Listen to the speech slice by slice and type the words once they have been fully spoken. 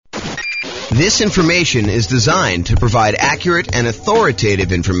This information is designed to provide accurate and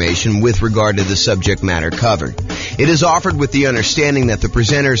authoritative information with regard to the subject matter covered. It is offered with the understanding that the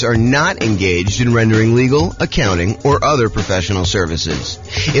presenters are not engaged in rendering legal, accounting, or other professional services.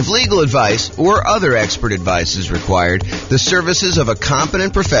 If legal advice or other expert advice is required, the services of a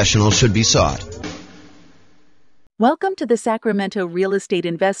competent professional should be sought. Welcome to the Sacramento Real Estate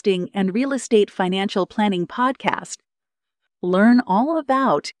Investing and Real Estate Financial Planning Podcast. Learn all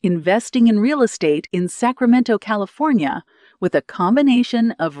about investing in real estate in Sacramento, California, with a combination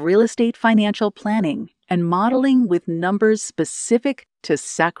of real estate financial planning and modeling with numbers specific to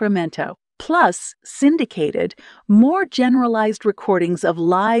Sacramento, plus syndicated, more generalized recordings of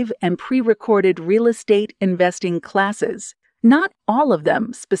live and pre-recorded real estate investing classes, not all of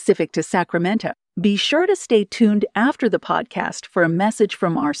them specific to Sacramento. Be sure to stay tuned after the podcast for a message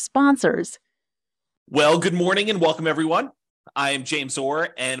from our sponsors. Well, good morning and welcome, everyone. I am James Orr,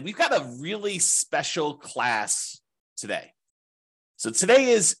 and we've got a really special class today. So today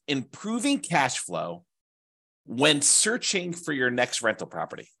is improving cash flow when searching for your next rental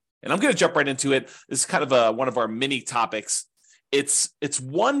property. And I'm going to jump right into it. This is kind of one of our mini topics. It's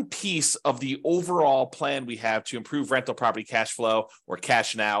one piece of the overall plan we have to improve rental property cash flow, or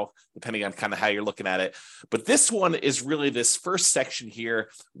cash now, depending on kind of how you're looking at it. But this one is really this first section here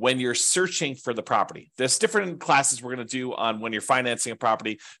when you're searching for the property. There's different classes we're going to do on when you're financing a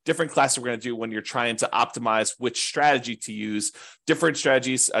property, different classes we're going to do when you're trying to optimize which strategy to use, different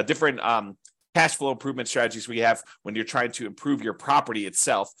strategies, different cash flow improvement strategies we have when you're trying to improve your property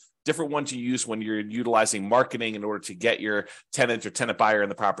itself. Different ones you use when you're utilizing marketing in order to get your tenant or tenant buyer in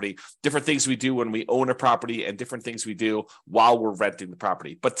the property, different things we do when we own a property, and different things we do while we're renting the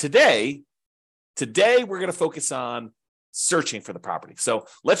property. But today we're going to focus on searching for the property. So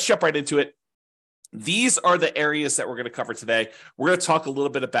let's jump right into it. These are the areas that we're going to cover today. We're going to talk a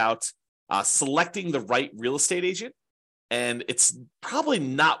little bit about selecting the right real estate agent. And it's probably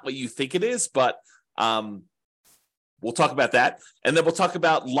not what you think it is, but we'll talk about that. And then we'll talk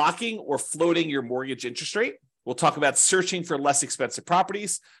about locking or floating your mortgage interest rate. We'll talk about searching for less expensive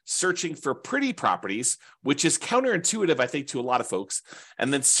properties, searching for pretty properties, which is counterintuitive, I think, to a lot of folks.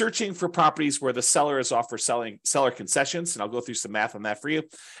 And then searching for properties where the seller is offering seller concessions. And I'll go through some math on that for you.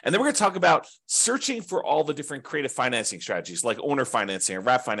 And then we're going to talk about searching for all the different creative financing strategies, like owner financing or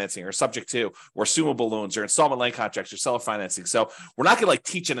wrap financing or subject to or assumable loans or installment land contracts or seller financing. So we're not going to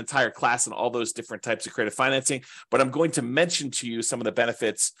teach an entire class on all those different types of creative financing, but I'm going to mention to you some of the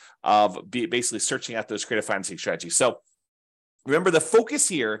benefits of basically searching out those creative financing strategies. So remember, the focus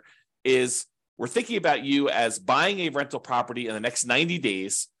here is we're thinking about you as buying a rental property in the next 90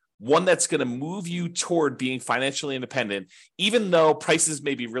 days, one that's going to move you toward being financially independent, even though prices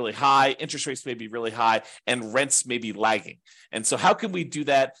may be really high, interest rates may be really high, and rents may be lagging. And so how can we do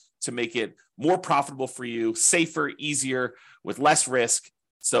that to make it more profitable for you, safer, easier, with less risk?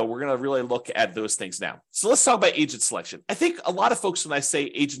 So we're going to really look at those things now. So let's talk about agent selection. I think a lot of folks, when I say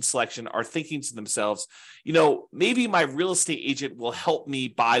agent selection, are thinking to themselves, maybe my real estate agent will help me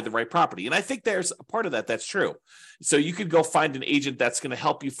buy the right property. And I think there's a part of that that's true. So you could go find an agent that's going to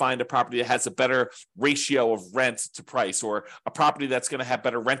help you find a property that has a better ratio of rent to price, or a property that's going to have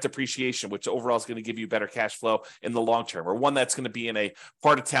better rent appreciation, which overall is going to give you better cash flow in the long term, or one that's going to be in a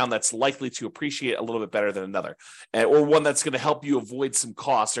part of town that's likely to appreciate a little bit better than another, or one that's going to help you avoid some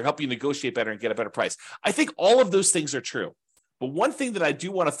costs or help you negotiate better and get a better price. I think all of those things are true. But one thing that I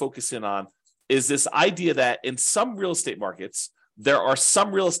do want to focus in on is this idea that in some real estate markets, there are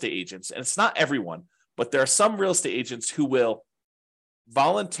some real estate agents, and it's not everyone, but there are some real estate agents who will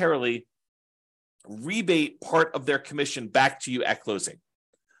voluntarily rebate part of their commission back to you at closing.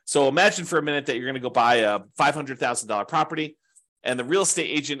 So imagine for a minute that you're going to go buy a $500,000 property, and the real estate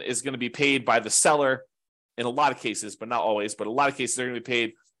agent is going to be paid by the seller in a lot of cases, but not always, but a lot of cases they're going to be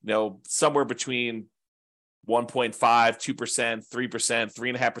paid, somewhere between 1.5%, 2%, 3%,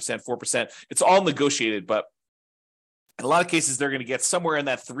 3.5%, 4%. It's all negotiated, but in a lot of cases, they're going to get somewhere in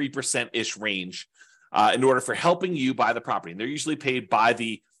that 3%-ish range in order for helping you buy the property. And they're usually paid by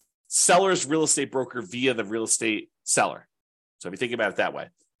the seller's real estate broker via the real estate seller. So if you think about it that way.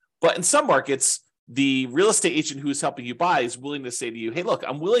 But in some markets, the real estate agent who is helping you buy is willing to say to you, hey, look,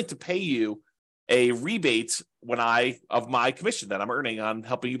 I'm willing to pay you a rebate of my commission that I'm earning on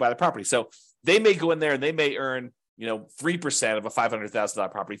helping you buy the property. So they may go in there and they may earn 3% of a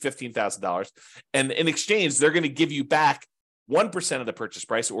 $500,000 property, $15,000. And in exchange, they're going to give you back 1% of the purchase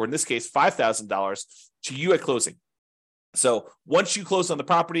price, or in this case, $5,000 to you at closing. So once you close on the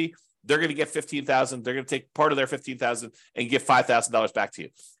property, they're going to get $15,000. They're going to take part of their $15,000 and give $5,000 back to you.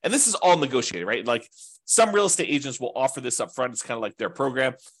 And this is all negotiated, right? Like some real estate agents will offer this up front. It's kind of like their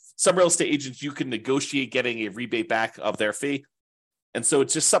program. some real estate agents, you can negotiate getting a rebate back of their fee. And so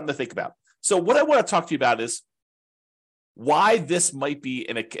it's just something to think about. So what I want to talk to you about is why this might be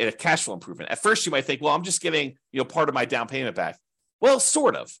in a cash flow improvement. At first, you might think, well, I'm just getting part of my down payment back. Well,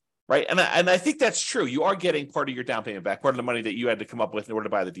 sort of, right? And I think that's true. You are getting part of your down payment back, part of the money that you had to come up with in order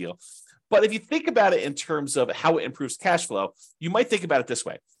to buy the deal. But if you think about it in terms of how it improves cash flow, you might think about it this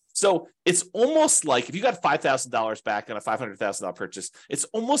way. So it's almost like if you got $5,000 back on a $500,000 purchase, it's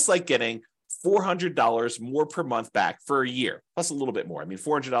almost like getting $400 more per month back for a year, plus a little bit more. I mean,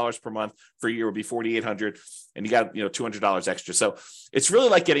 $400 per month for a year would be $4,800, and you got $200 extra. So it's really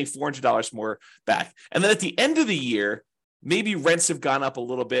like getting $400 more back. And then at the end of the year, maybe rents have gone up a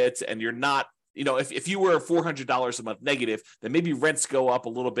little bit, and you're not. If you were $400 a month negative, then maybe rents go up a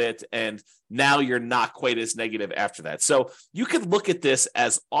little bit, and now you're not quite as negative after that. So you could look at this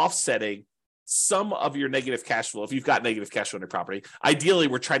as offsetting some of your negative cash flow if you've got negative cash flow on your property. Ideally,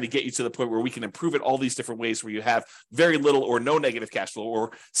 we're trying to get you to the point where we can improve it all these different ways where you have very little or no negative cash flow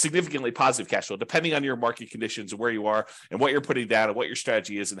or significantly positive cash flow, depending on your market conditions and where you are and what you're putting down and what your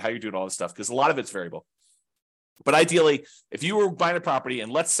strategy is and how you're doing all this stuff, because a lot of it's variable. But ideally, if you were buying a property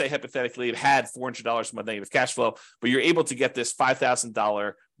and let's say hypothetically it had $400 a month negative cash flow, but you're able to get this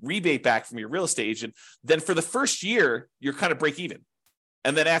 $5,000 rebate back from your real estate agent, then for the first year, you're kind of break even.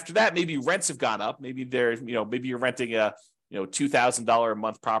 And then after that, maybe rents have gone up. Maybe maybe you're renting a $2,000 a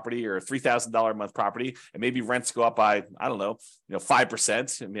month property or a $3,000 a month property, and maybe rents go up by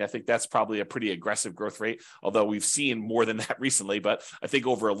 5%. I mean, I think that's probably a pretty aggressive growth rate, although we've seen more than that recently. But I think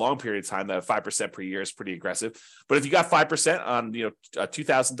over a long period of time, that 5% per year is pretty aggressive. But if you got 5% on a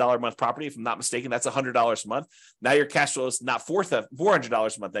 $2,000 a month property, if I'm not mistaken, that's $100 a month. Now your cash flow is not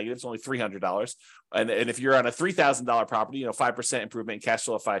 $400 a month negative; it's only $300. And if you're on a $3,000 property, 5% improvement in cash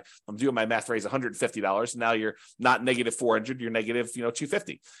flow. If I'm doing my math right, is $150. Now you're not negative $400, you're negative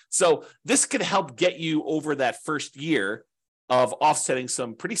 $250. So this could help get you over that first year of offsetting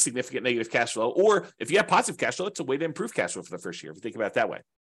some pretty significant negative cash flow. Or if you have positive cash flow, it's a way to improve cash flow for the first year, if you think about it that way.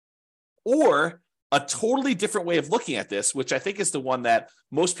 Or a totally different way of looking at this, which I think is the one that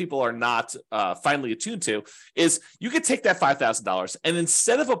most people are not finally attuned to, is you could take that $5,000 and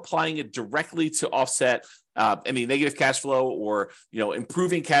instead of applying it directly to offset any negative cash flow or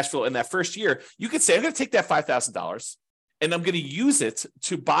improving cash flow in that first year, you could say, I'm going to take that $5,000 and I'm going to use it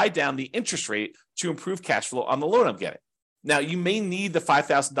to buy down the interest rate to improve cash flow on the loan I'm getting. Now, you may need the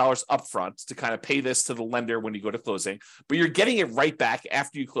 $5,000 upfront to kind of pay this to the lender when you go to closing, but you're getting it right back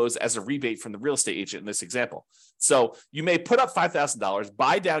after you close as a rebate from the real estate agent in this example. So you may put up $5,000,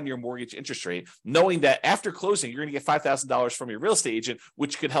 buy down your mortgage interest rate, knowing that after closing, you're going to get $5,000 from your real estate agent,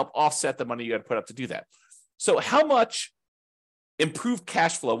 which could help offset the money you had to put up to do that. So how much improved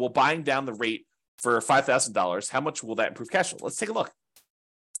cash flow will buying down the rate for $5,000, how much will that improve cash flow? Let's take a look.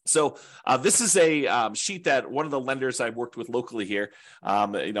 So this is a sheet that one of the lenders I worked with locally here,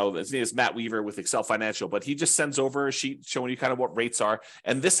 his name is Matt Weaver with Excel Financial, but he just sends over a sheet showing you kind of what rates are.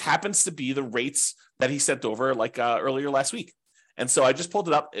 And this happens to be the rates that he sent over earlier last week. And so I just pulled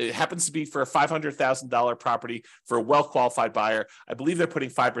it up. It happens to be for a $500,000 property for a well-qualified buyer. I believe they're putting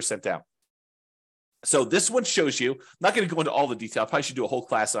 5% down. So this one shows you, I'm not going to go into all the detail. I probably should do a whole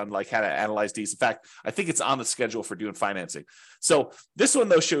class on how to analyze these. In fact, I think it's on the schedule for doing financing. So this one,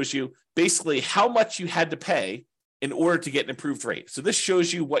 though, shows you basically how much you had to pay in order to get an improved rate. So this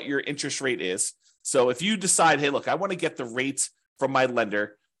shows you what your interest rate is. So if you decide, hey, look, I want to get the rate from my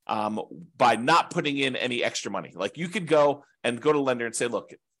lender by not putting in any extra money. Like you could go to lender and say,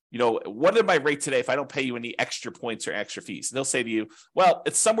 look, what is my rate today if I don't pay you any extra points or extra fees? And they'll say to you, well,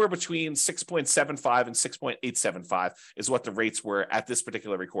 it's somewhere between 6.75 and 6.875 is what the rates were at this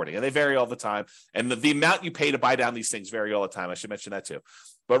particular recording. And they vary all the time. And the amount you pay to buy down these things vary all the time. I should mention that too.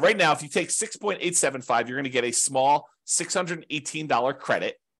 But right now, if you take 6.875, you're going to get a small $618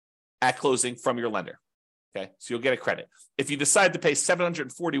 credit at closing from your lender. Okay, so you'll get a credit. If you decide to pay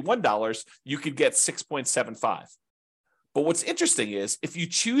 $741, you could get 6.75. But what's interesting is if you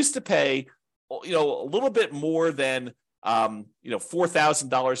choose to pay, a little bit more than,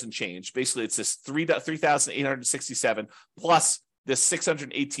 $4,000 and change, basically it's this $3,867 plus this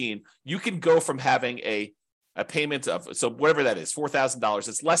 $618, you can go from having a payment of, so whatever that is, $4,000,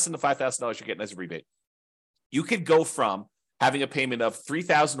 it's less than the $5,000 you're getting as a rebate. You could go from having a payment of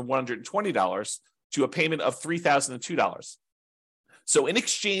 $3,120 to a payment of $3,002. So in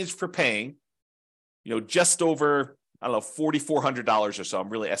exchange for paying, just over, $4,400 or so, I'm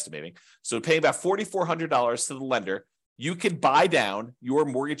really estimating. So paying about $4,400 to the lender, you can buy down your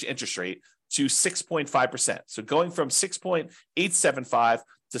mortgage interest rate to 6.5%. So going from 6.875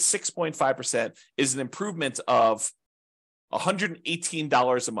 to 6.5% is an improvement of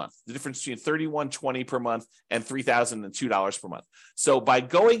 $118 a month, the difference between $3,120 per month and $3,002 per month. So by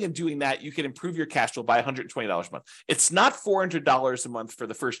going and doing that, you can improve your cash flow by $120 a month. It's not $400 a month for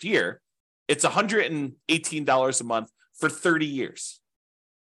the first year. It's $118 a month for 30 years.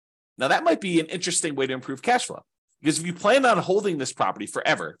 Now, that might be an interesting way to improve cash flow. Because if you plan on holding this property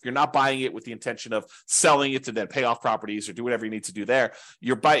forever, if you're not buying it with the intention of selling it to then pay off properties or do whatever you need to do there,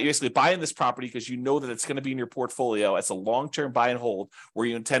 you're basically buying this property because you know that it's going to be in your portfolio as a long-term buy and hold where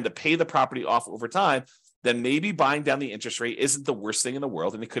you intend to pay the property off over time, then maybe buying down the interest rate isn't the worst thing in the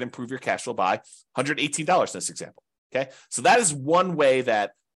world, and it could improve your cash flow by $118 in this example. Okay, so that is one way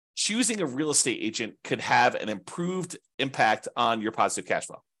that choosing a real estate agent could have an improved impact on your positive cash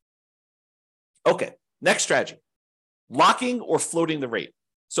flow. Okay, next strategy. Locking or floating the rate.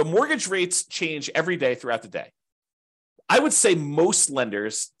 So mortgage rates change every day throughout the day. I would say most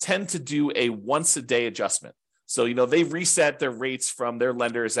lenders tend to do a once a day adjustment. So, they reset their rates from their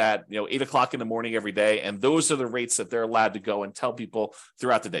lenders at, 8 o'clock in the morning every day. And those are the rates that they're allowed to go and tell people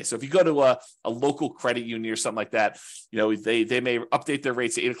throughout the day. So if you go to a local credit union or something like that, they may update their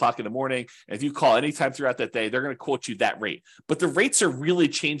rates at 8 o'clock in the morning. And if you call anytime throughout that day, they're going to quote you that rate. But the rates are really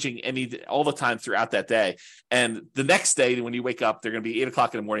changing all the time throughout that day. And the next day, when you wake up, they're going to be 8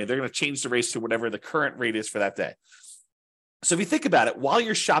 o'clock in the morning. They're going to change the rates to whatever the current rate is for that day. So if you think about it, while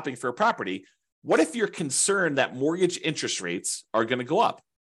you're shopping for a property, what if you're concerned that mortgage interest rates are going to go up?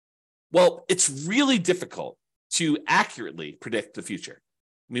 Well, it's really difficult to accurately predict the future.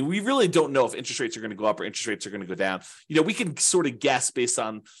 I mean, we really don't know if interest rates are going to go up or interest rates are going to go down. We can sort of guess based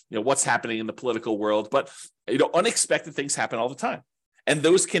on, what's happening in the political world, but, unexpected things happen all the time. And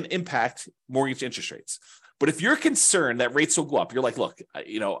those can impact mortgage interest rates. But if you're concerned that rates will go up, you're like, look,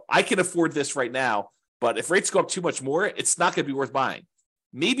 I can afford this right now, but if rates go up too much more, it's not going to be worth buying.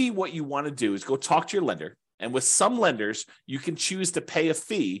 Maybe what you want to do is go talk to your lender. And with some lenders, you can choose to pay a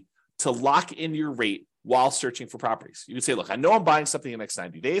fee to lock in your rate while searching for properties. You can say, look, I know I'm buying something in the next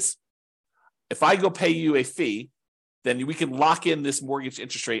 90 days. If I go pay you a fee, then we can lock in this mortgage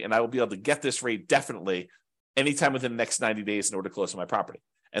interest rate and I will be able to get this rate definitely anytime within the next 90 days in order to close on my property.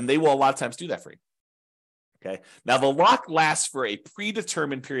 And they will a lot of times do that for you. Okay. Now the lock lasts for a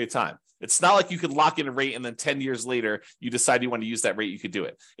predetermined period of time. It's not like you could lock in a rate and then 10 years later, you decide you want to use that rate, you could do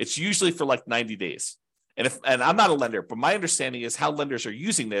it. It's usually for like 90 days. And I'm not a lender, but my understanding is how lenders are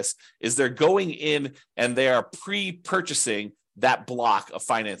using this is they're going in and they are pre-purchasing that block of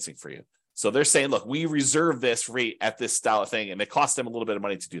financing for you. So they're saying, look, we reserve this rate at this style of thing, and it costs them a little bit of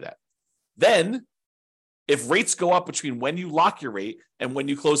money to do that. Then if rates go up between when you lock your rate and when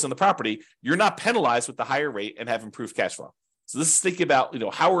you close on the property, you're not penalized with the higher rate and have improved cash flow. So this is thinking about,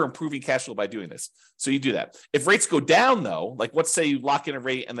 how we're improving cash flow by doing this. So you do that. If rates go down though, like let's say you lock in a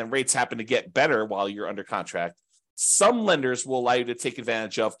rate and then rates happen to get better while you're under contract, some lenders will allow you to take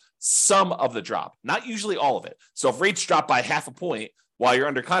advantage of some of the drop, not usually all of it. So if rates drop by half a point while you're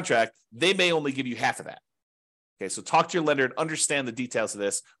under contract, they may only give you half of that. Okay, so talk to your lender and understand the details of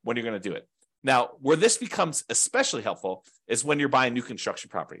this when you're going to do it. Now, where this becomes especially helpful is when you're buying new construction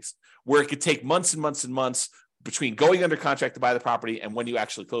properties, where it could take months and months and months between going under contract to buy the property and when you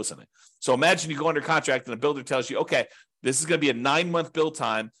actually close on it. So imagine you go under contract and the builder tells you, okay, this is going to be a 9-month build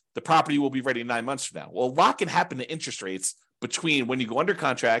time. The property will be ready 9 months from now. Well, a lot can happen to interest rates between when you go under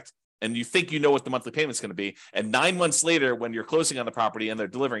contract and you think you know what the monthly payment is going to be, and 9 months later when you're closing on the property and they're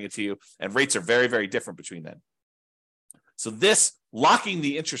delivering it to you, and rates are very, very different between then. So this locking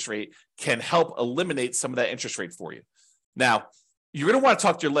the interest rate can help eliminate some of that interest rate for you. Now, you're going to want to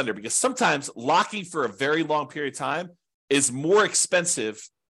talk to your lender because sometimes locking for a very long period of time is more expensive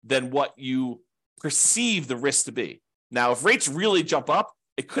than what you perceive the risk to be. Now, if rates really jump up,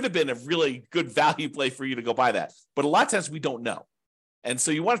 it could have been a really good value play for you to go buy that. But a lot of times we don't know. And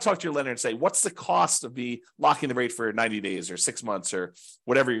so you want to talk to your lender and say, what's the cost of me locking the rate for 90 days or 6 months or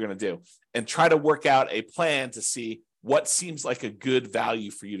whatever you're going to do? And try to work out a plan to see what seems like a good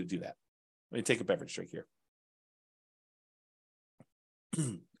value for you to do that. Let me take a beverage drink here.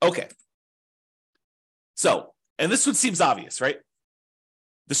 Okay. So, and this one seems obvious, right?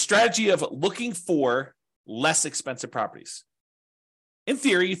 The strategy of looking for less expensive properties. In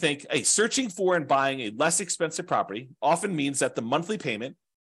theory, you think, hey, searching for and buying a less expensive property often means that the monthly payment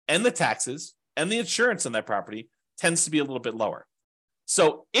and the taxes and the insurance on that property tends to be a little bit lower.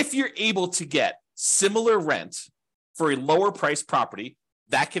 So if you're able to get similar rent for a lower priced property,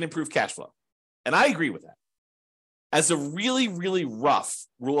 that can improve cash flow. And I agree with that. As a really, really rough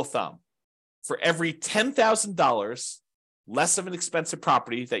rule of thumb, for every $10,000 less of an expensive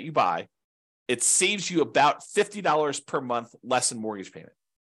property that you buy, it saves you about $50 per month less in mortgage payment.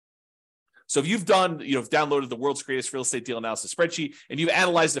 So if you've downloaded the world's greatest real estate deal analysis spreadsheet and you've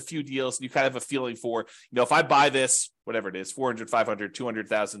analyzed a few deals and you kind of have a feeling for, if I buy this, whatever it is, 400, 500,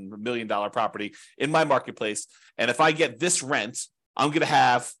 200,000, $1 million property in my marketplace, and if I get this rent, I'm going to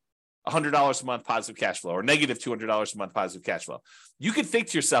have $100 a month positive cash flow or negative $200 a month positive cash flow. You could think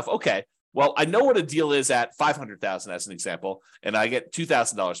to yourself, okay, well, I know what a deal is at $500,000 as an example, and I get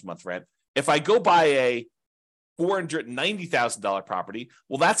 $2,000 a month rent. If I go buy a $490,000 property,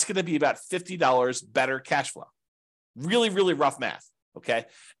 well, that's going to be about $50 better cash flow. Really, really rough math. Okay.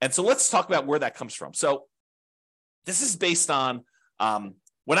 And so let's talk about where that comes from. So this is based on I'll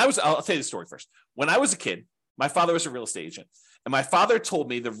tell you the story first. When I was a kid, my father was a real estate agent. And my father told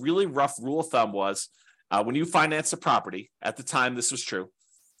me the really rough rule of thumb was when you finance a property, at the time this was true,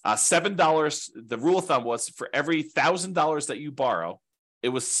 $7, the rule of thumb was for every $1,000 that you borrow, it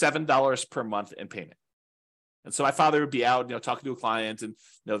was $7 per month in payment. And so my father would be out, talking to a client, and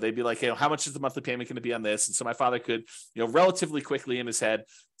they'd be like, "Hey, how much is the monthly payment going to be on this?" And so my father could, relatively quickly in his head,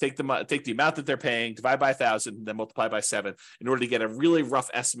 take the amount that they're paying, divide by 1,000, and then multiply by 7 in order to get a really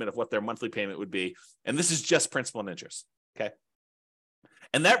rough estimate of what their monthly payment would be. And this is just principal and interest. Okay.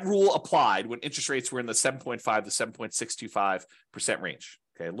 And that rule applied when interest rates were in the 7.5 to 7.625% range.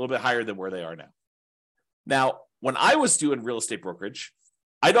 Okay, a little bit higher than where they are now. Now, when I was doing real estate brokerage,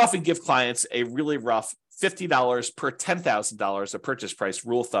 I'd often give clients a really rough $50 per $10,000 of purchase price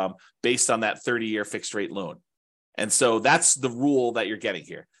rule of thumb based on that 30-year fixed rate loan. And so that's the rule that you're getting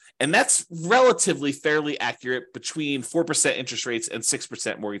here. And that's relatively fairly accurate between 4% interest rates and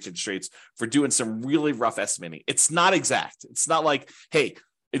 6% mortgage interest rates for doing some really rough estimating. It's not exact. It's not like, hey,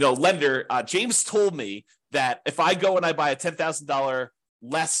 lender, James told me that if I go and I buy a $10,000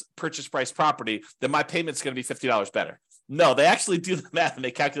 less purchase price property, then my payment's going to be $50 better. No, they actually do the math and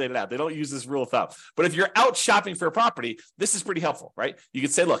they calculate it out. They don't use this rule of thumb. But if you're out shopping for a property, this is pretty helpful, right? You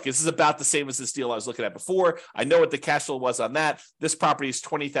could say, look, this is about the same as this deal I was looking at before. I know what the cash flow was on that. This property is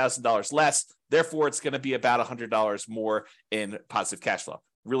 $20,000 less. Therefore, it's going to be about $100 more in positive cash flow.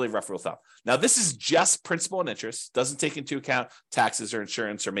 Really rough rule of thumb. Now, this is just principal and interest. Doesn't take into account taxes or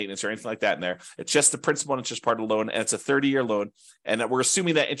insurance or maintenance or anything like that in there. It's just the principal and interest part of the loan, and it's a 30-year loan. And we're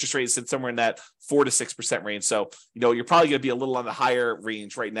assuming that interest rate is somewhere in that 4 to 6% range. So, you're probably going to be a little on the higher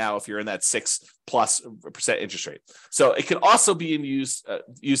range right now if you're in that 6+% interest rate. So it can also be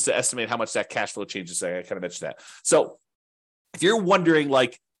used to estimate how much that cash flow changes. I kind of mentioned that. So if you're wondering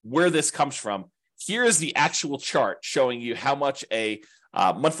where this comes from, here is the actual chart showing you how much a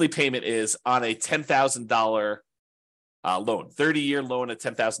monthly payment is on a $10,000 loan, 30-year loan at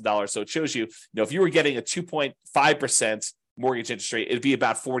 $10,000. So it shows you, if you were getting a 2.5% mortgage interest rate, it'd be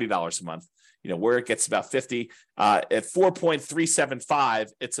about $40 a month. Where it gets about 50 at 4.375,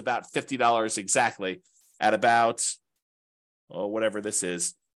 it's about $50 exactly. At about whatever this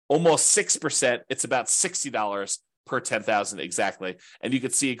is, almost 6%, it's about $60 per 10,000 exactly. And you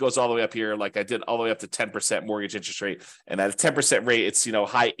can see it goes all the way up here, like I did, all the way up to 10% mortgage interest rate. And at a 10% rate, it's,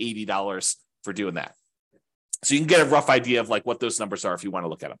 high $80 for doing that. So you can get a rough idea of what those numbers are if you want to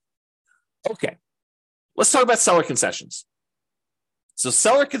look at them. Okay. Let's talk about seller concessions. So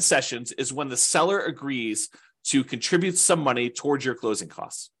seller concessions is when the seller agrees to contribute some money towards your closing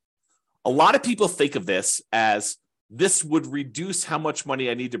costs. A lot of people think of this as this would reduce how much money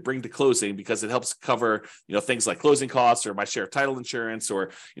I need to bring to closing because it helps cover, things like closing costs or my share of title insurance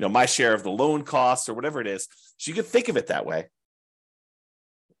or, my share of the loan costs or whatever it is. So you can think of it that way.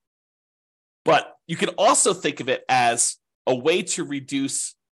 But you can also think of it as a way to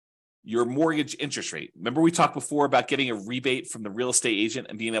reduce your mortgage interest rate. Remember we talked before about getting a rebate from the real estate agent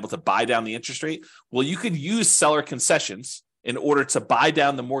and being able to buy down the interest rate? Well, you could use seller concessions in order to buy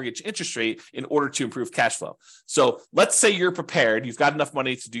down the mortgage interest rate in order to improve cash flow. So let's say you're prepared, you've got enough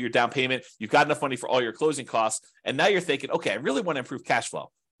money to do your down payment, you've got enough money for all your closing costs, and now you're thinking, okay, I really want to improve cash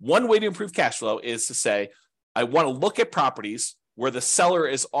flow. One way to improve cash flow is to say, I want to look at properties where the seller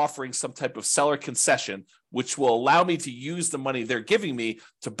is offering some type of seller concession, which will allow me to use the money they're giving me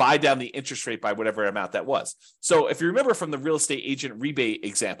to buy down the interest rate by whatever amount that was. So if you remember from the real estate agent rebate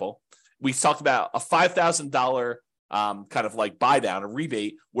example, we talked about a $5,000 kind of buy down, a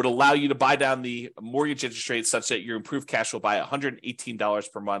rebate would allow you to buy down the mortgage interest rate such that you improve cash flow by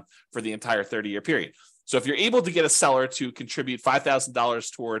 $118 per month for the entire 30-year period. So if you're able to get a seller to contribute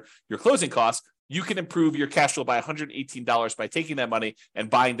 $5,000 toward your closing costs, you can improve your cash flow by $118 by taking that money and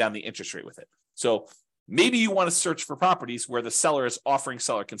buying down the interest rate with it. So maybe you want to search for properties where the seller is offering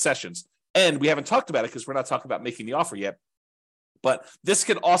seller concessions. And we haven't talked about it because we're not talking about making the offer yet. But this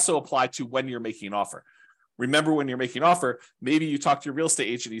could also apply to when you're making an offer. remember when you're making an offer, maybe you talk to your real estate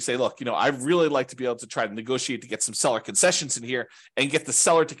agent and you say, look, I'd really like to be able to try to negotiate to get some seller concessions in here and get the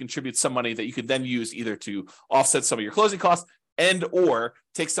seller to contribute some money that you could then use either to offset some of your closing costs and or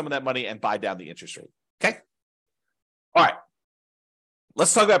take some of that money and buy down the interest rate. Okay. All right.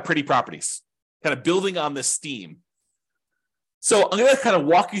 Let's talk about pretty properties, kind of building on this theme. So I'm going to kind of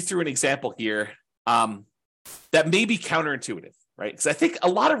walk you through an example here that may be counterintuitive, right? Because I think a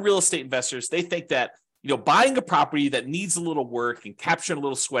lot of real estate investors, they think that, buying a property that needs a little work and capturing a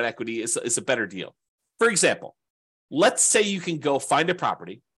little sweat equity is a better deal. For example, let's say you can go find a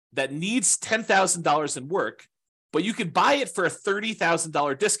property that needs $10,000 in work, but you can buy it for a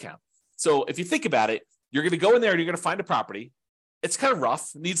 $30,000 discount. So if you think about it, you're going to go in there and you're going to find a property. It's kind of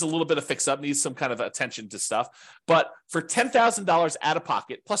rough, needs a little bit of fix up, needs some kind of attention to stuff. But for $10,000 out of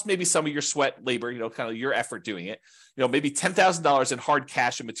pocket, plus maybe some of your sweat labor, kind of your effort doing it, maybe $10,000 in hard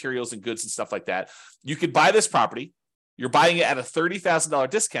cash and materials and goods and stuff like that, you could buy this property. You're buying it at a $30,000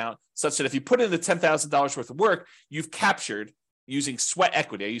 discount, such that if you put in the $10,000 worth of work, you've captured, using sweat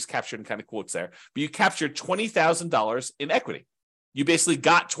equity, I use captured in kind of quotes there, but you captured $20,000 in equity. You basically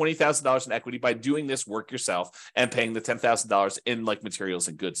got $20,000 in equity by doing this work yourself and paying the $10,000 in like materials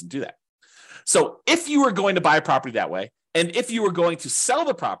and goods and do that. So if you were going to buy a property that way, and if you were going to sell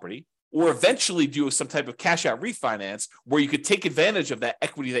the property or eventually do some type of cash out refinance where you could take advantage of that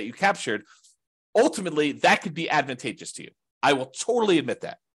equity that you captured, ultimately that could be advantageous to you. I will totally admit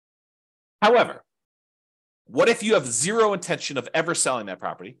that. However, what if you have zero intention of ever selling that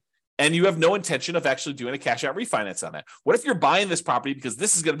property? And you have no intention of actually doing a cash out refinance on that? What if you're buying this property because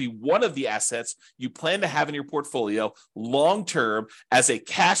this is going to be one of the assets you plan to have in your portfolio long-term as a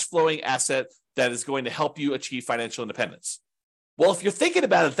cash flowing asset that is going to help you achieve financial independence? Well, if you're thinking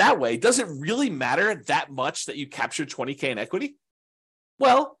about it that way, does it really matter that much that you captured $20K in equity?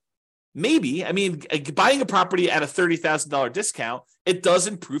 Well, maybe. I mean, buying a property at a $30,000 discount, it does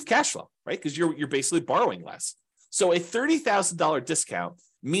improve cash flow, right? Because you're basically borrowing less. So a $30,000 discount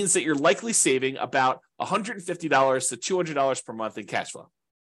means that you're likely saving about $150 to $200 per month in cash flow.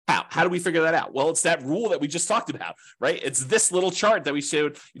 How do we figure that out? Well, it's that rule that we just talked about, right? It's this little chart that we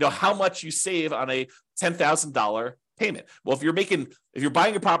showed, how much you save on a $10,000 payment. Well, if you're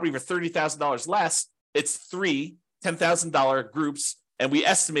buying a property for $30,000 less, it's three $10,000 groups. And we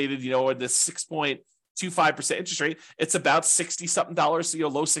estimated, in this 6.25% interest rate, it's about $60-something, low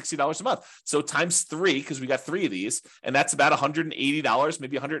 $60 a month. So times three, because we got three of these, and that's about $180,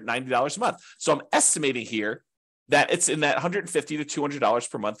 maybe $190 a month. So I'm estimating here that it's in that $150 to $200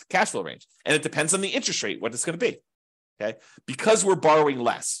 per month cash flow range. And it depends on the interest rate, what it's going to be, okay? Because we're borrowing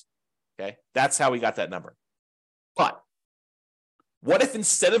less, okay? That's how we got that number. But what if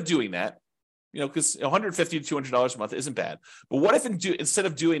instead of doing that, because $150 to $200 a month isn't bad. But what if instead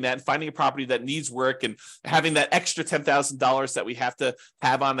of doing that and finding a property that needs work and having that extra $10,000 that we have to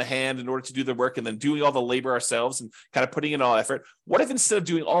have on the hand in order to do the work and then doing all the labor ourselves and kind of putting in all effort, what if instead of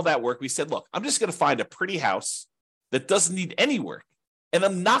doing all that work, we said, look, I'm just going to find a pretty house that doesn't need any work. And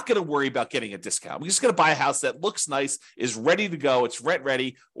I'm not going to worry about getting a discount. I'm just going to buy a house that looks nice, is ready to go, it's rent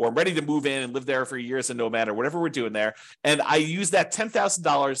ready, or I'm ready to move in and live there for years and no matter, whatever we're doing there. And I use that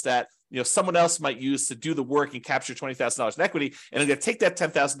 $10,000 that someone else might use to do the work and capture $20,000 in equity. And I'm going to take that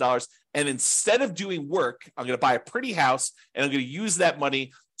 $10,000 and instead of doing work, I'm going to buy a pretty house and I'm going to use that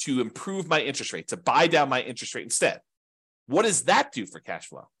money to improve my interest rate, to buy down my interest rate instead. What does that do for cash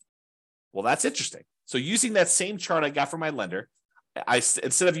flow? Well, that's interesting. So using that same chart I got from my lender,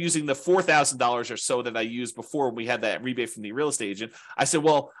 instead of using the $4,000 or so that I used before we had that rebate from the real estate agent, I said,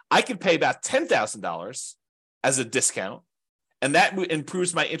 well, I could pay about $10,000 as a discount. And that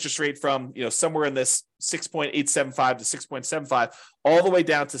improves my interest rate from, somewhere in this 6.875 to 6.75 all the way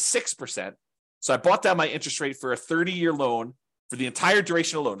down to 6%. So I bought down my interest rate for a 30-year loan for the entire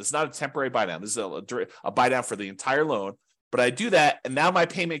duration of the loan. It's not a temporary buy down. This is a buy down for the entire loan. But I do that, and now my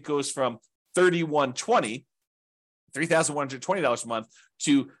payment goes from $3,120 a month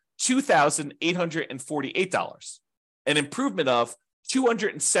to $2,848, an improvement of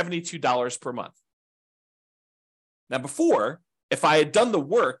 $272 per month. Now, before, if I had done the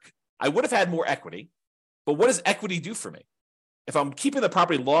work, I would have had more equity. But what does equity do for me? If I'm keeping the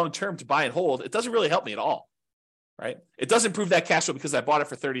property long-term to buy and hold, it doesn't really help me at all, right? It does improve that cash flow because I bought it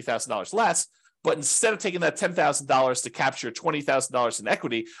for $30,000 less. But instead of taking that $10,000 to capture $20,000 in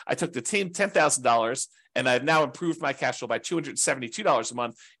equity, I took the same $10,000 and I've now improved my cash flow by $272 a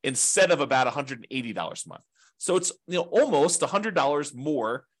month instead of about $180 a month. So it's almost $100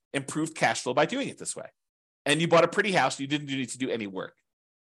 more improved cash flow by doing it this way. And you bought a pretty house, you didn't need to do any work.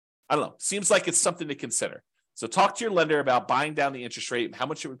 I don't know. Seems like it's something to consider. So talk to your lender about buying down the interest rate and how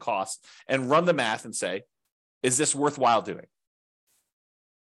much it would cost and run the math and say, Is this worthwhile doing?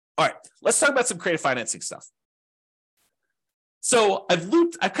 All right, let's talk about some creative financing stuff. So I've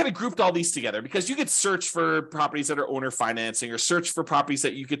kind of grouped all these together because you could search for properties that are owner financing, or search for properties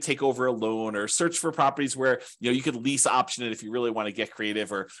that you could take over a loan, or search for properties where you could lease option it if you really want to get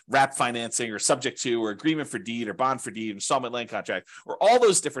creative, or wrap financing, or subject to, or agreement for deed, or bond for deed, installment land contract, or all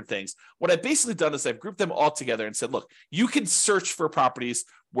those different things. What I've basically done is I've grouped them all together and said, look, you can search for properties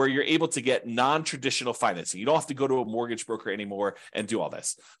where you're able to get non-traditional financing. You don't have to go to a mortgage broker anymore and do all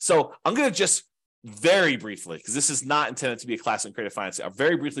this. So I'm going to just very briefly, because this is not intended to be a class in creative financing, I'll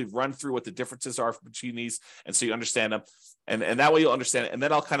very briefly run through what the differences are between these, and so you understand them, and that way you'll understand it. And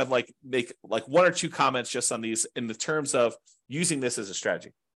then I'll kind of like make like one or two comments just on these in the terms of using this as a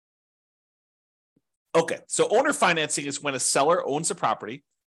strategy. Okay, so owner financing is when a seller owns a property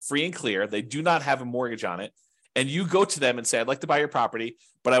free and clear, they do not have a mortgage on it, and you go to them and say, I'd like to buy your property,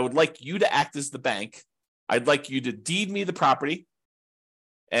 but I would like you to act as the bank. I'd like you to deed me the property,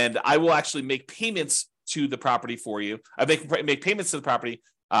 and I will actually make payments to the property for you. I make payments to the property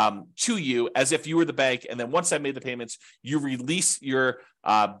to you as if you were the bank. And then once I made the payments, you release your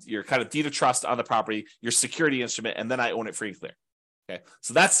kind of deed of trust on the property, your security instrument, and then I own it free and clear. Okay,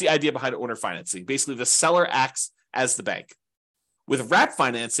 so that's the idea behind owner financing. Basically, the seller acts as the bank. With wrap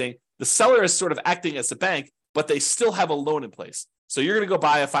financing, the seller is sort of acting as the bank, but they still have a loan in place. So you're going to go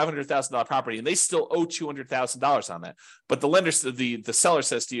buy a $500,000 property, and they still owe $200,000 on that. But the seller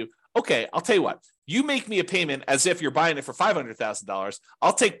says to you, okay, I'll tell you what, you make me a payment as if you're buying it for $500,000.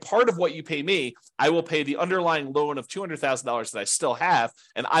 I'll take part of what you pay me. I will pay the underlying loan of $200,000 that I still have,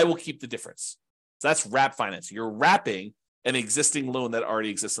 and I will keep the difference. So that's wrap financing. You're wrapping an existing loan that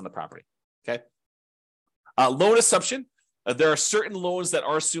already exists on the property. Okay. Loan assumption. There are certain loans that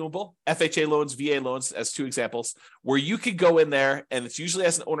are assumable, FHA loans, VA loans, as two examples, where you could go in there, and it's usually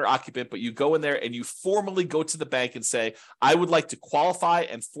as an owner occupant, but you go in there and you formally go to the bank and say, I would like to qualify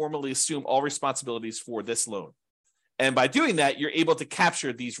and formally assume all responsibilities for this loan. And by doing that, you're able to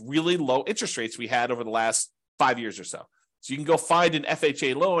capture these really low interest rates we had over the last 5 years or so. So you can go find an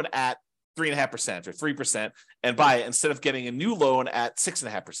FHA loan at 3.5% or 3% and buy it instead of getting a new loan at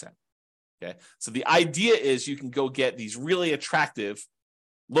 6.5%. Okay, so the idea is you can go get these really attractive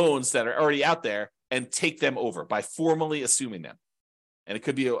loans that are already out there and take them over by formally assuming them. And it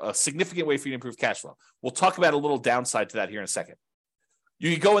could be a significant way for you to improve cash flow. We'll talk about a little downside to that here in a second.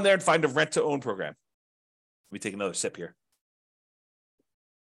 You can go in there and find a rent-to-own program. Let me take another sip here.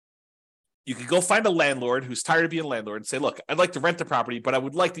 You can go find a landlord who's tired of being a landlord and say, look, I'd like to rent the property, but I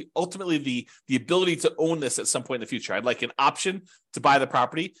would like ultimately the ability to own this at some point in the future. I'd like an option to buy the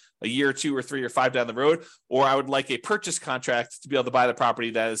property a year or 2 or 3 or 5 down the road, or I would like a purchase contract to be able to buy the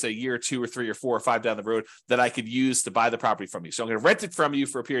property that is a year or 2 or 3 or 4 or 5 down the road that I could use to buy the property from you. So I'm going to rent it from you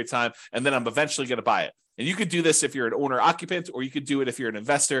for a period of time, and then I'm eventually going to buy it. And you could do this if you're an owner occupant, or you could do it if you're an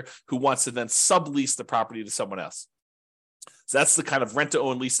investor who wants to then sublease the property to someone else. So that's the kind of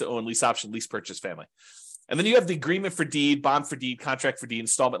rent-to-own, lease option, lease purchase family. And then you have the agreement for deed, bond for deed, contract for deed,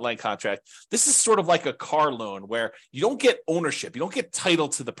 installment land contract. This is sort of like a car loan where you don't get ownership. You don't get title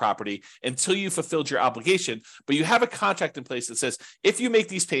to the property until you fulfilled your obligation, but you have a contract in place that says, if you make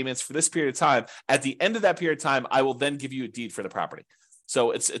these payments for this period of time, at the end of that period of time, I will then give you a deed for the property.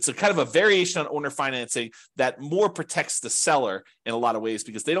 So it's a kind of a variation on owner financing that more protects the seller in a lot of ways,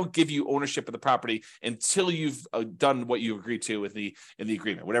 because they don't give you ownership of the property until you've done what you agreed to in the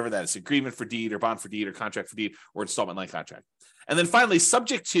agreement, whatever that is, agreement for deed or bond for deed or contract for deed or installment land contract. And then finally,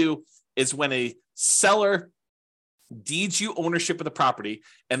 subject to is when a seller deeds you ownership of the property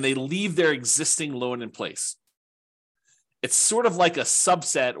and they leave their existing loan in place. It's sort of like a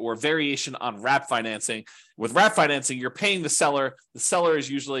subset or variation on wrap financing. With wrap financing, you're paying the seller. The seller is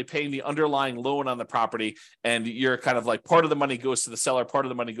usually paying the underlying loan on the property, and you're kind of like part of the money goes to the seller, part of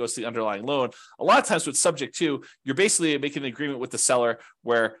the money goes to the underlying loan. A lot of times with subject to, you're basically making an agreement with the seller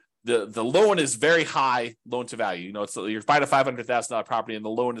where the loan is very high loan to value. You know, it's you're buying a $500,000 property and the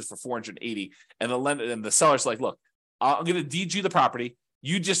loan is for $480,000, and the seller's like, look, I'm going to deed you the property.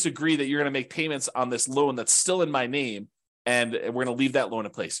 You just agree that you're going to make payments on this loan that's still in my name, and we're going to leave that loan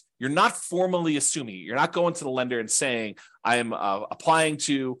in place. You're not formally assuming it. You're not going to the lender and saying, I am applying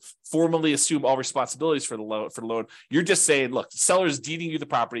to formally assume all responsibilities for the loan. You're just saying, look, the seller is deeding you the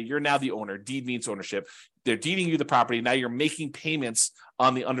property. You're now the owner. Deed means ownership. They're deeding you the property. Now you're making payments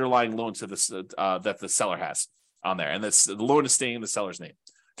on the underlying loan to this that the seller has on there. And the loan is staying in the seller's name.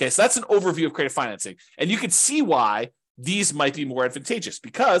 Okay, so that's an overview of creative financing. And you can see why these might be more advantageous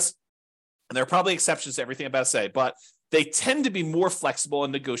because, and there are probably exceptions to everything I'm about to say, but they tend to be more flexible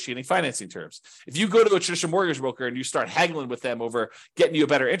in negotiating financing terms. If you go to a traditional mortgage broker and you start haggling with them over getting you a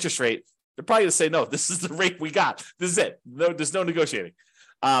better interest rate, They're probably going to say, no, this is the rate we got. This is it. No, there's no negotiating.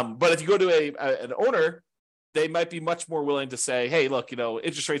 But if you go to an owner, they might be much more willing to say, hey, look,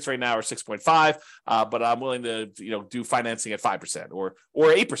 interest rates right now are 6.5, but I'm willing to, do financing at 5% or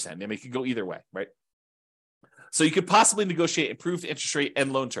 8%. I mean, it could go either way, right? So you could possibly negotiate improved interest rate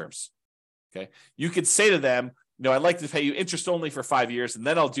and loan terms. Okay. You could say to them, I'd like to pay you interest only for 5 years, and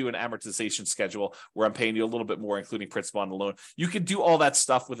then I'll do an amortization schedule where I'm paying you a little bit more, including principal on the loan. You could do all that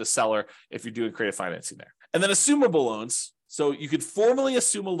stuff with a seller if you're doing creative financing there. And then assumable loans. So you could formally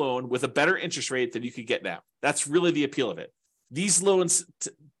assume a loan with a better interest rate than you could get now. That's really the appeal of it. These loans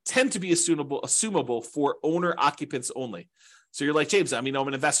tend to be assumable for owner occupants only. So you're like, James, I'm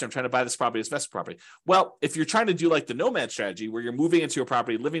an investor. I'm trying to buy this property as investment property. Well, if you're trying to do like the nomad strategy, where you're moving into a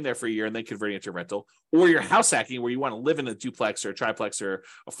property, living there for a year, and then converting it to a rental, or you're house hacking, where you want to live in a duplex or a triplex or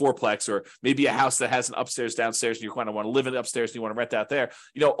a fourplex, or maybe a house that has an upstairs, downstairs, and you kind of want to live in the upstairs and you want to rent out there,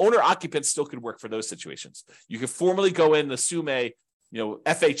 owner occupants still could work for those situations. You could formally go in and assume a,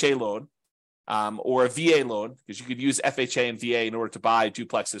 FHA loan, or a VA loan, because you could use FHA and VA in order to buy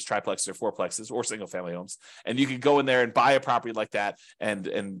duplexes, triplexes, or fourplexes, or single family homes. And you could go in there and buy a property like that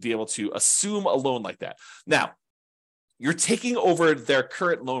and be able to assume a loan like that. Now, you're taking over their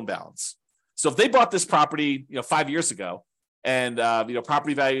current loan balance. So if they bought this property, 5 years ago, and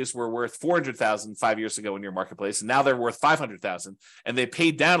property values were worth $400,000 5 years ago in your marketplace, and now they're worth $500,000, and they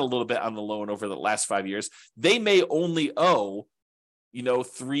paid down a little bit on the loan over the last 5 years, they may only owe,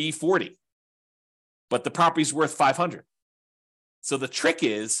 $340. But the property's worth $500. So the trick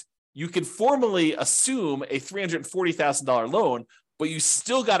is you can formally assume a $340,000 loan, but you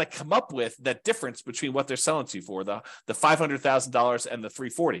still got to come up with that difference between what they're selling to you for, the $500,000 and the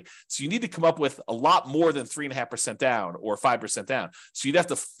 $340. So you need to come up with a lot more than 3.5% down or 5% down. So you have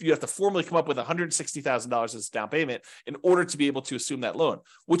to formally come up with $160,000 as down payment in order to be able to assume that loan,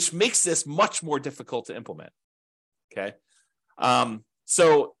 which makes this much more difficult to implement. Okay.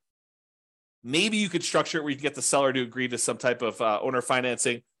 So maybe you could structure it where you can get the seller to agree to some type of owner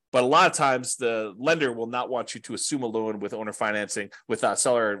financing, but a lot of times the lender will not want you to assume a loan with owner financing with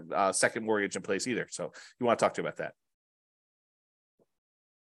seller second mortgage in place either. So you want to talk to about that.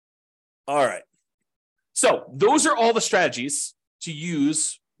 All right. So those are all the strategies to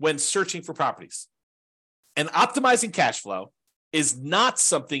use when searching for properties. And optimizing cash flow is not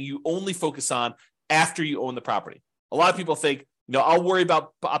something you only focus on after you own the property. A lot of people think, I'll worry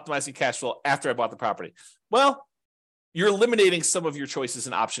about optimizing cash flow after I bought the property. Well, you're eliminating some of your choices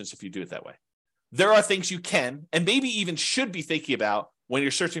and options if you do it that way. There are things you can and maybe even should be thinking about when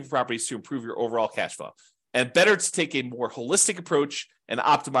you're searching for properties to improve your overall cash flow. And better to take a more holistic approach and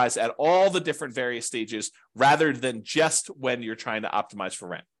optimize at all the different various stages rather than just when you're trying to optimize for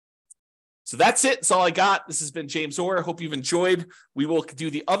rent. So that's it. That's all I got. This has been James Orr. I hope you've enjoyed. We will do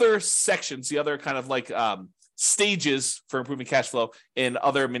the other sections, the other kind of like stages for improving cash flow in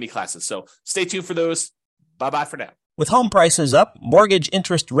other mini classes. So stay tuned for those. Bye-bye for now. With home prices up, mortgage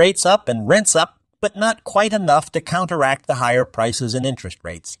interest rates up, and rents up, but not quite enough to counteract the higher prices and interest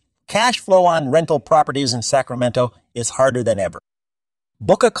rates, cash flow on rental properties in Sacramento is harder than ever.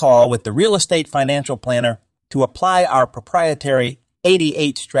 Book a call with the Real Estate Financial Planner to apply our proprietary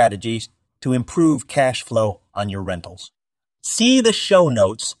 88 strategies to improve cash flow on your rentals. See the show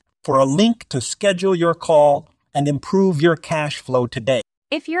notes for a link to schedule your call and improve your cash flow today.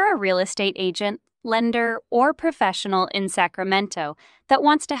 If you're a real estate agent, lender, or professional in Sacramento that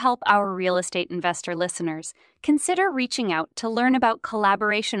wants to help our real estate investor listeners, consider reaching out to learn about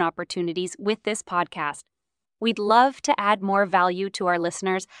collaboration opportunities with this podcast. We'd love to add more value to our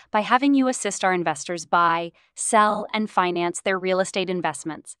listeners by having you assist our investors buy, sell, and finance their real estate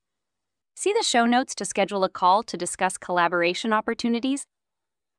investments. See the show notes to schedule a call to discuss collaboration opportunities